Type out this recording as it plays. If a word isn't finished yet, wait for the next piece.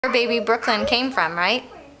where baby Brooklyn came from, right?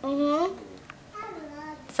 Mm-hmm.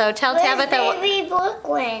 So tell Where's Tabitha what... baby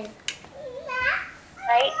Brooklyn?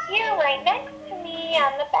 Right here, right next to me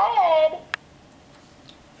on the bed.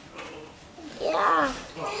 Yeah.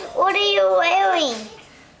 What are you wearing?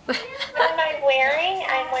 What am I wearing?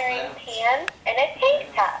 I'm wearing pants and a tank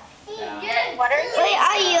top. What are you? Wait,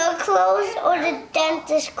 are your clothes or the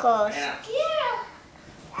dentist clothes?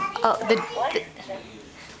 Oh,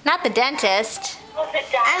 not the dentist. Oh, the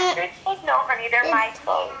doctor's clothes? No, honey, they're my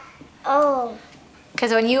clothes. Oh.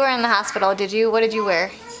 Because when you were in the hospital, what did you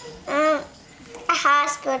wear?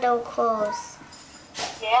 Hospital clothes.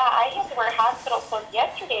 Yeah, I had to wear hospital clothes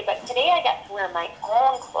yesterday, but today I got to wear my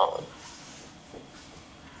own clothes.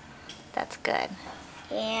 That's good.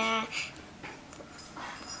 Yeah.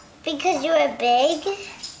 Because you were big?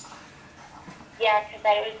 Yeah, because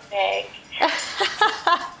I was big.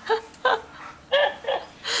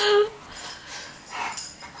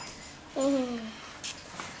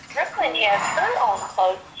 Brooklyn has her own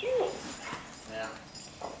clothes, too.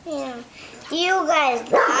 Yeah. Do you guys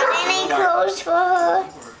got any clothes for her?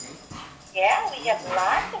 Yeah, we have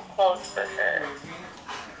lots of clothes for her.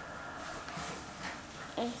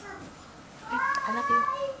 I love you.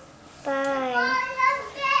 Bye.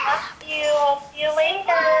 Love you. I'll see you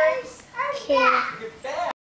later. Okay.